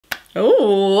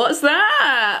Oh, what's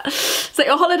that? Is that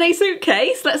your holiday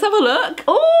suitcase? Let's have a look.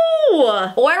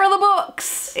 Oh, where are the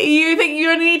books? You think you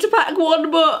only need to pack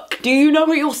one book? Do you know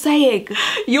what you're saying?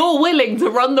 You're willing to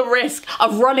run the risk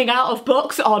of running out of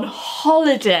books on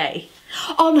holiday.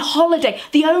 On holiday,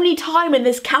 the only time in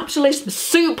this capitalist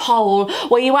soup hole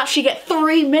where you actually get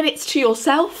 3 minutes to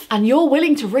yourself, and you're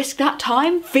willing to risk that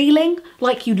time feeling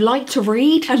like you'd like to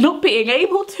read and not being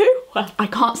able to? Well, I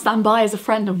can't stand by as a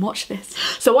friend and watch this.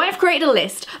 So I've created a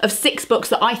list of 6 books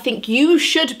that I think you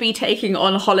should be taking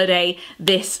on holiday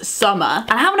this summer.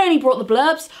 And I haven't only brought the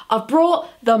blurbs, I've brought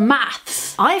the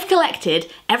maths. I've collected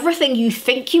everything you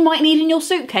think you might need in your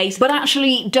suitcase, but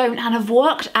actually don't, and have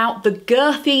worked out the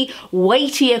girthy,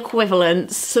 weighty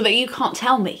equivalents so that you can't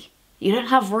tell me you don't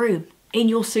have room in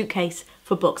your suitcase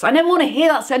for books. I never want to hear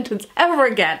that sentence ever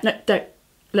again. No, don't.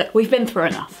 Look, we've been through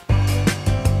enough.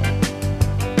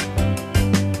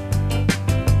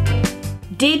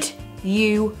 Did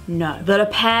you know that a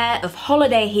pair of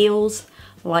holiday heels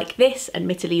like this,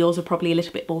 admittedly yours are probably a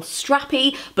little bit more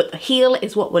strappy, but the heel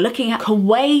is what we're looking at, can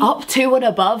weigh up to and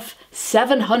above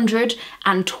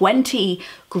 720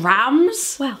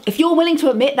 grams? Well, if you're willing to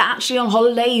admit that actually on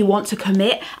holiday you want to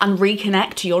commit and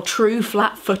reconnect to your true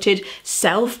flat-footed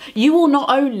self, you will not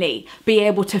only be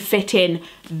able to fit in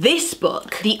this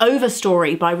book, The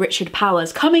Overstory by Richard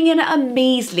Powers, coming in at a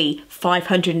measly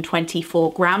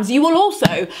 524 grams, you will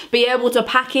also be able to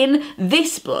pack in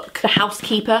this book, The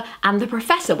Housekeeper and the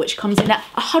Professor, which comes in at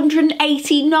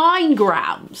 189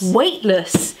 grams.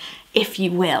 Weightless, if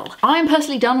you will. I am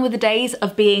personally done with the days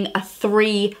of being a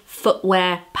 3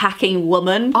 footwear packing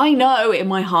woman. I know in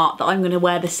my heart that I'm gonna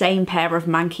wear the same pair of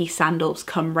manky sandals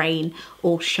come rain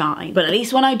or shine. But at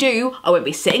least when I do, I won't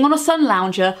be sitting on a sun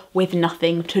lounger with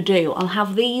nothing to do. I'll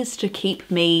have these to keep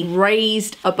me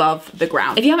raised above the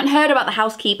ground. If you haven't heard about The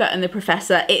Housekeeper and the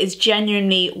Professor, it is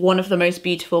genuinely one of the most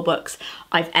beautiful books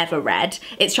I've ever read.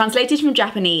 It's translated from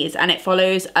Japanese and it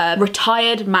follows a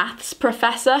retired maths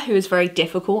professor who is very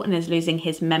difficult and is losing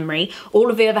his memory.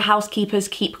 All of the other housekeepers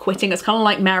keep quitting. It's kind of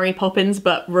like Mary Poppins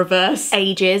but reverse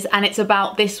ages, and it's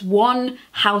about this one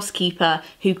housekeeper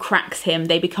who cracks him.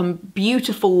 They become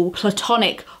beautiful,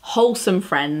 platonic, wholesome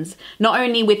friends, not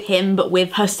only with him but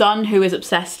with her son who is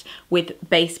obsessed with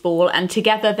baseball, and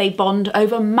together they bond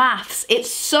over maths.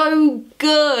 It's so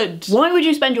good. Why would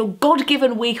you spend your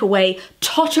God-given week away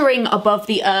tottering above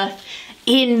the earth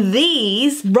in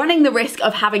these, running the risk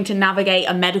of having to navigate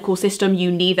a medical system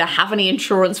you neither have any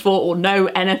insurance for or know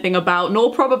anything about,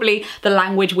 nor probably the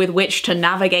language with which to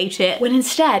navigate it, when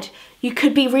instead you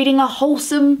could be reading a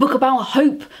wholesome book about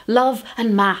hope, love,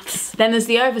 and maths. Then there's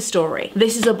The Overstory.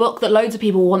 This is a book that loads of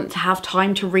people want to have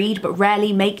time to read but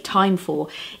rarely make time for.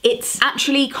 It's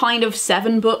actually kind of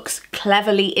 7 books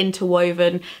cleverly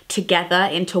interwoven together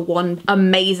into one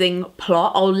amazing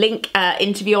plot. I'll link an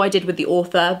interview I did with the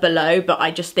author below, but I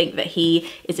just think that he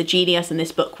is a genius and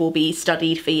this book will be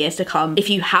studied for years to come. If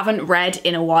you haven't read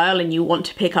in a while and you want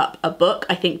to pick up a book,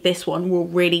 I think this one will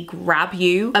really grab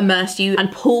you, immerse you,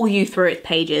 and pull you through its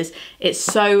pages. It's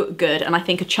so good, and I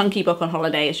think a chunky book on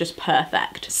holiday is just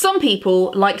perfect. Some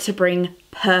people like to bring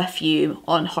perfume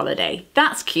on holiday.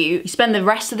 That's cute. You spend the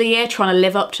rest of the year trying to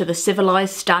live up to the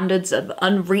civilized standards of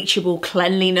unreachable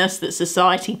cleanliness that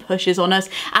society pushes on us,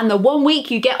 and the 1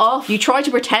 week you get off, you try to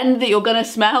pretend that you're gonna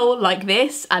smell like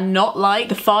this and not like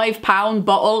the £5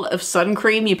 bottle of sun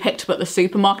cream you picked up at the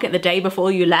supermarket the day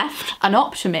before you left. An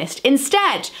optimist.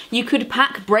 Instead, you could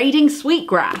pack braiding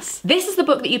sweetgrass. This is the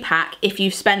book that you pack if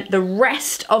you've spent the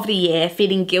rest of the year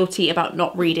feeling guilty about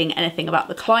not reading anything about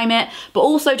the climate, but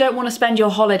also don't want to spend your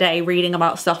holiday reading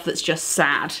about stuff that's just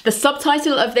sad. The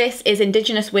subtitle of this is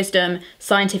Indigenous Wisdom,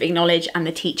 Scientific Knowledge and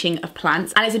the Teaching of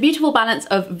Plants, and it's a beautiful balance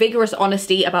of vigorous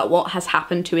honesty about what has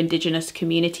happened to Indigenous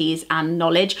communities and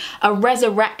knowledge, a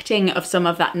resurrecting of some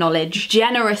of that knowledge,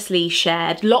 generously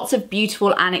shared, lots of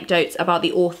beautiful anecdotes about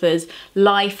the author's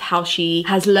life, how she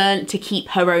has learned to keep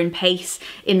her own pace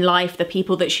in life, the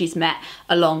people that she's met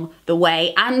along the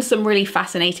way, and some really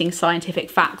fascinating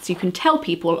scientific facts you can tell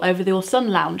people over your sun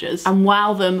loungers and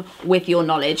wow them with your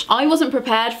knowledge. I wasn't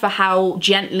prepared for how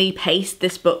gently paced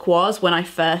this book was when I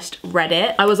first read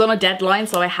it. I was on a deadline,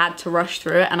 so I had to rush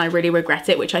through it, and I really regret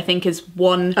it, which I think is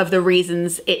one of the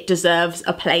reasons it deserves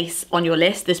a place on your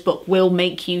list. This book will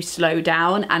make you slow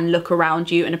down and look around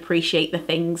you and appreciate the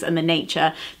things and the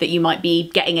nature that you might be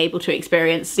getting able to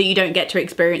experience that you don't get to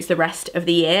experience the rest of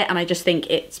the year, and I just think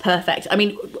it's perfect. I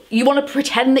mean, you want to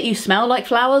pretend that you smell like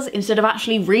flowers instead of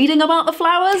actually reading about the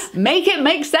flowers? Make it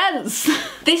make sense! grams.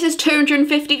 This is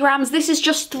 250 grams. This is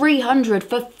just 300.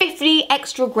 For 50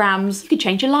 extra grams, you could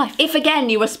change your life. If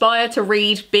again, you aspire to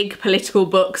read big political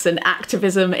books and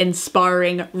activism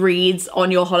inspiring reads on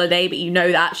your holiday, but you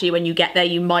know that actually when you get there,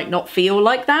 you might not feel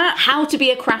like that. How to Be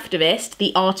a Craftivist,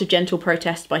 The Art of Gentle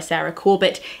Protest by Sarah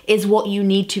Corbett is what you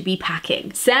need to be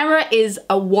packing. Sarah is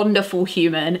a wonderful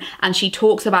human and she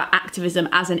talks about activism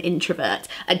as an introvert,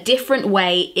 a different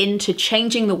way into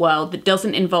changing the world that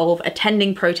doesn't involve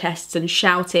attending protests and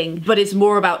shouting, but is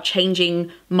more about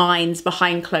changing minds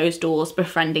behind closed doors,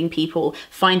 befriending people,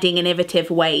 finding innovative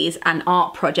ways and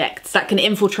art projects that can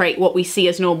infiltrate what we see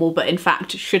as normal, but in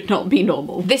fact should not be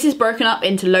normal. This is broken up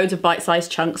into loads of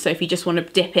bite-sized chunks, so if you just want to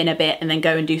dip in a bit and then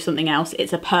go and do something else,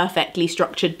 it's a perfectly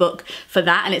structured book for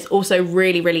that, and it's also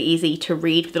really, really easy to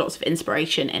read with lots of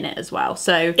inspiration in it as well.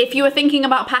 So if you were thinking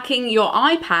about packing your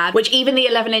iPad, which even the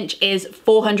 11-inch is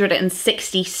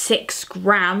 466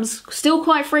 grams, still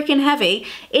quite freaking heavy,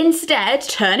 instead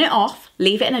turn it off,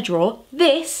 leave it in a drawer.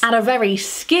 This, at a very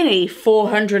skinny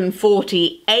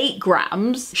 448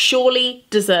 grams, surely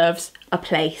deserves a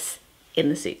place in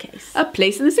the suitcase. A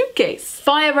place in the suitcase.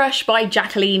 Fire Rush by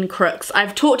Jacqueline Crooks.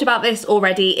 I've talked about this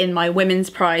already in my Women's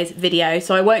Prize video,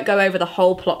 so I won't go over the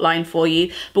whole plotline for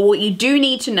you, but what you do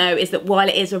need to know is that while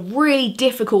it is a really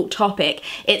difficult topic,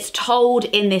 it's told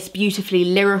in this beautifully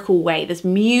lyrical way. There's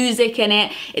music in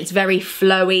it, it's very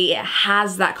flowy, it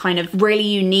has that kind of really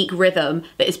unique rhythm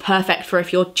that is perfect for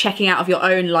if you're checking out of your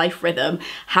own life rhythm.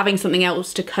 Having something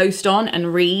else to coast on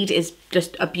and read is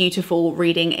just a beautiful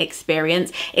reading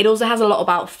experience. It also has a lot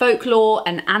about folklore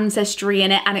and ancestry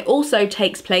in it, and it also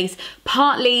takes place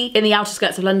partly in the outer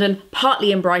skirts of London,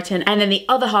 partly in Brighton, and then the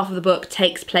other half of the book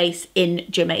takes place in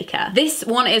Jamaica. This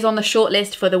one is on the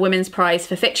shortlist for the Women's Prize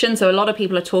for Fiction, so a lot of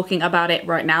people are talking about it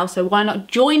right now, so why not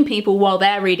join people while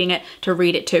they're reading it to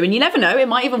read it too, and you never know, it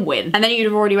might even win. And then you'd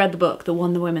have already read the book that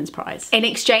won the Women's Prize. In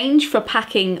exchange for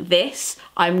packing this,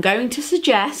 I'm going to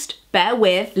suggest, bear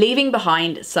with, leaving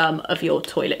behind some of your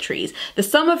toiletries. The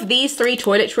sum of these 3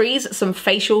 toiletries, some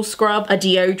facial scrub, a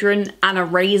deodorant, and a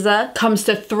razor, comes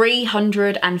to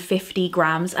 350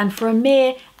 grams, and for a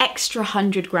mere extra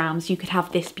 100 grams, you could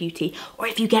have this beauty. Or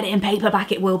if you get it in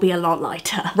paperback, it will be a lot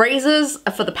lighter. Razors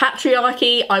are for the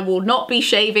patriarchy. I will not be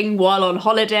shaving while on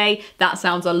holiday. That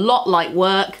sounds a lot like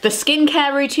work. The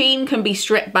skincare routine can be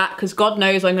stripped back because God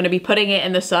knows I'm going to be putting it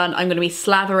in the sun. I'm going to be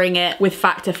slathering it with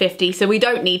Factor 50, so we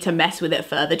don't need to mess with it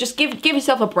further. Just give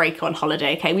yourself a break on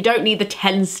holiday, okay? We don't need the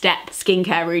 10-step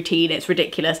skincare routine. It's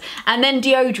ridiculous. And then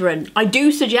deodorant. I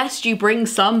do suggest you bring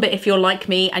some, but if you're like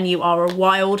me and you are a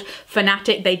wild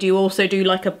fanatic, they do also do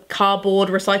like a cardboard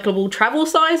recyclable travel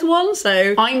size one,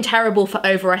 so I'm terrible for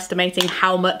overestimating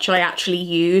how much I actually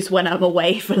use when I'm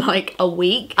away for like a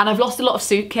week, and I've lost a lot of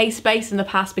suitcase space in the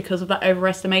past because of that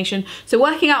overestimation. So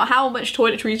working out how much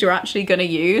toiletries you're actually going to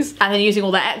use and then using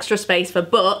all that extra space for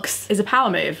books is a power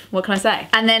move. What can I say?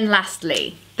 And then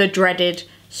lastly, the dreaded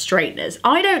straighteners.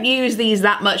 I don't use these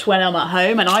that much when I'm at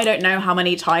home, and I don't know how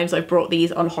many times I've brought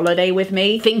these on holiday with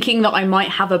me, thinking that I might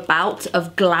have a bout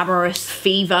of glamorous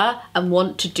fever and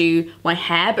want to do my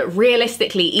hair, but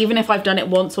realistically, even if I've done it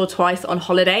once or twice on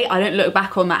holiday, I don't look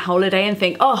back on that holiday and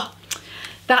think, oh,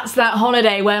 that's that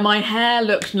holiday where my hair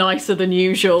looked nicer than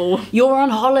usual. You're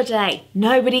on holiday.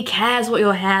 Nobody cares what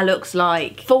your hair looks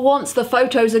like. For once, the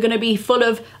photos are going to be full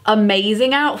of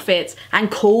amazing outfits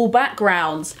and cool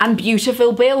backgrounds and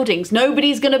beautiful buildings.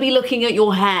 Nobody's going to be looking at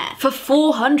your hair. For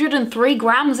 403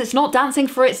 grams, it's not dancing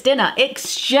for its dinner.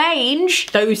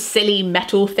 Exchange those silly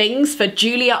metal things for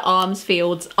Julia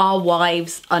Armsfield's Our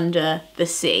Wives Under the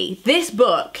Sea. This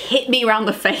book hit me around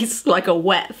the face like a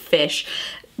wet fish.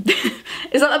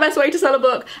 Is that the best way to sell a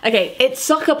book? Okay, it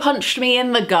sucker punched me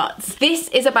in the guts. This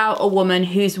is about a woman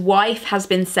whose wife has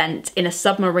been sent in a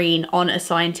submarine on a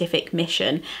scientific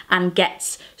mission and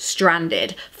gets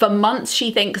stranded. For months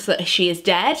she thinks that she is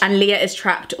dead, and Leah is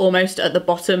trapped almost at the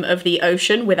bottom of the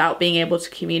ocean without being able to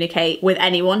communicate with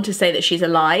anyone to say that she's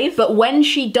alive. But when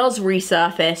she does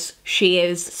resurface, she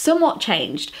is somewhat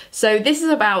changed. So this is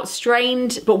about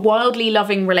strained but wildly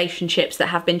loving relationships that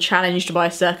have been challenged by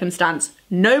a circumstance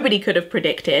nobody could have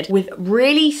predicted, with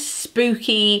really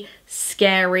spooky,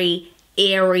 scary,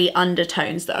 eerie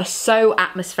undertones that are so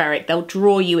atmospheric, they'll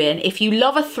draw you in. If you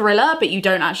love a thriller but you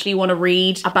don't actually want to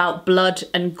read about blood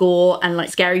and gore and like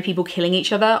scary people killing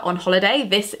each other on holiday,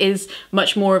 this is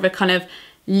much more of a kind of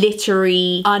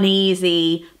literary,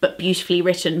 uneasy but beautifully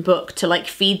written book to like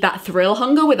feed that thrill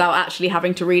hunger without actually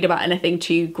having to read about anything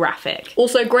too graphic.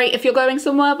 Also great if you're going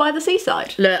somewhere by the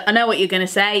seaside. Look, I know what you're gonna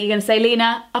say. You're gonna say,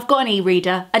 Lena, I've got an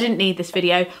e-reader. I didn't need this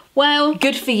video. Well,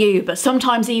 good for you, but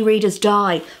sometimes e-readers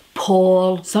die.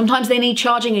 Paul. Sometimes they need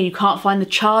charging and you can't find the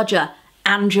charger,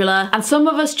 Angela. And some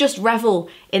of us just revel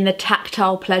in the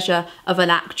tactile pleasure of an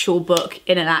actual book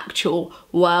in an actual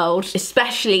world,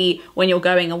 especially when you're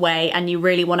going away and you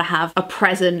really want to have a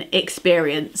present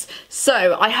experience.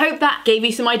 So I hope that gave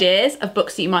you some ideas of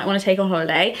books that you might want to take on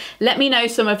holiday. Let me know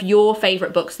some of your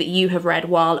favourite books that you have read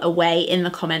while away in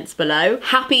the comments below.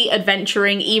 Happy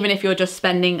adventuring, even if you're just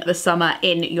spending the summer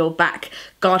in your back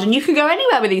garden. You can go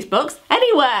anywhere with these books,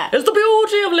 anywhere. It's the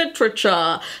beauty of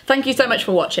literature. Thank you so much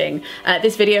for watching.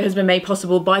 This video has been made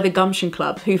possible by the Gumption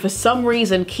Club, who for some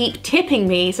reason keep tipping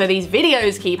me so these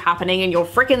videos keep happening in your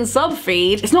freaking sub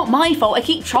feed. It's not my fault. I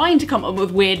keep trying to come up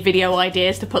with weird video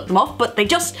ideas to put them off, but they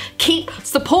just keep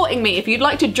supporting me. If you'd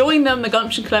like to join them, the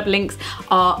Gumption Club links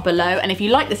are below. And if you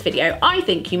like this video, I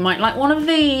think you might like one of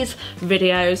these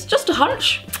videos. Just a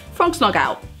hunch. Frog Snog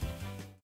out.